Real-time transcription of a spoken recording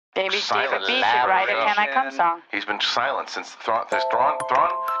Maybe silent. David B should write a Can I Come song. He's been silent since Thrawn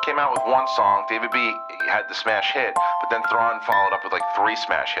came out with one song. David B had the smash hit, but then Thrawn followed up with like 3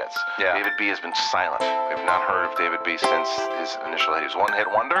 smash hits. Yeah. David B has been silent. We've not heard of David B since his initial hit. He was one-hit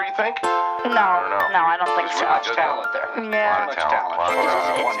wonder, you think? No, I don't think so. Too much talent there. Yeah. A lot of talent.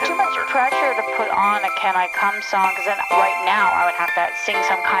 It's too much pressure to put on a Can I Come song, because then right now I would have to sing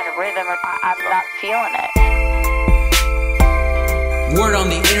some kind of rhythm, or I'm not feeling it. Word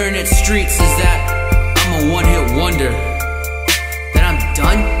on the internet streets is that I'm a one-hit wonder. That I'm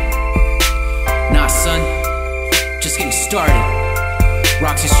done? Nah, son. Just getting started.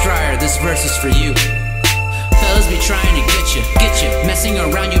 Roxy Stryer, this verse is for you. Fellas be trying to get you. Messing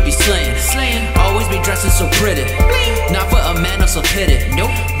around, you be slaying. Always be dressing so pretty. Not for a man, I'm so pity.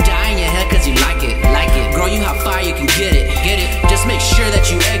 Nope. Die in your head cause you like it. Girl, you hot fire, you can get it. Just make sure that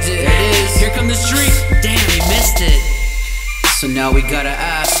you exit. There it is. Here come the streets. Damn, you missed it. So now we gotta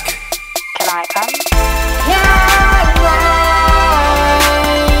ask, Can I come?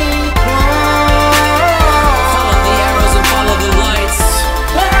 follow the arrows and follow the lights.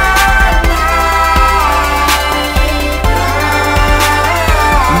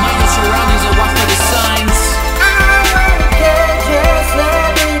 Mind your surroundings and watch for the signs.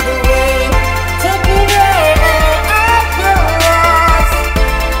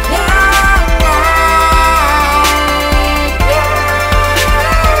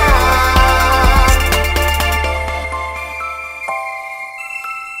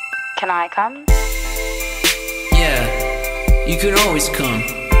 Can I come? Yeah, you can always come.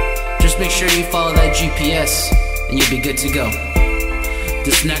 Just make sure you follow that GPS and you'll be good to go.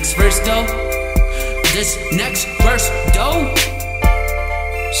 This next verse though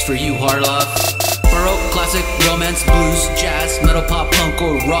is for you, Harloff. Baroque, classic, romance, blues, jazz, metal, pop, punk,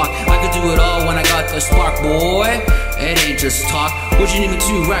 or rock. I could do it all when I got the spark, boy. It ain't just talk. What you need me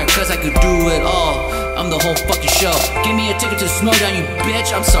to write? Cause I could do it all. I'm the whole fucking show. Give me a ticket to Snowdown, you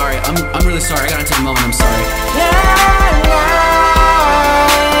bitch. I'm sorry. I'm really sorry. I gotta take a moment. I'm sorry.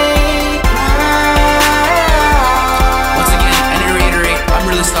 Once again, and to reiterate, I'm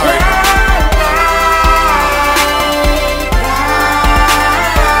really sorry.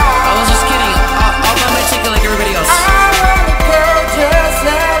 I was just kidding. I'll buy my ticket like everybody else.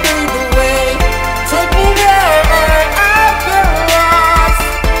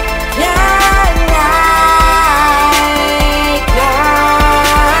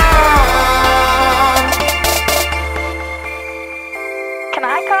 Can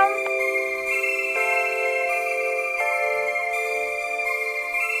I come?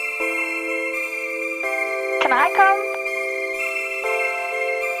 Can I come?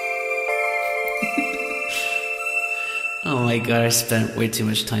 Oh my god, I spent way too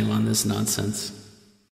much time on this nonsense.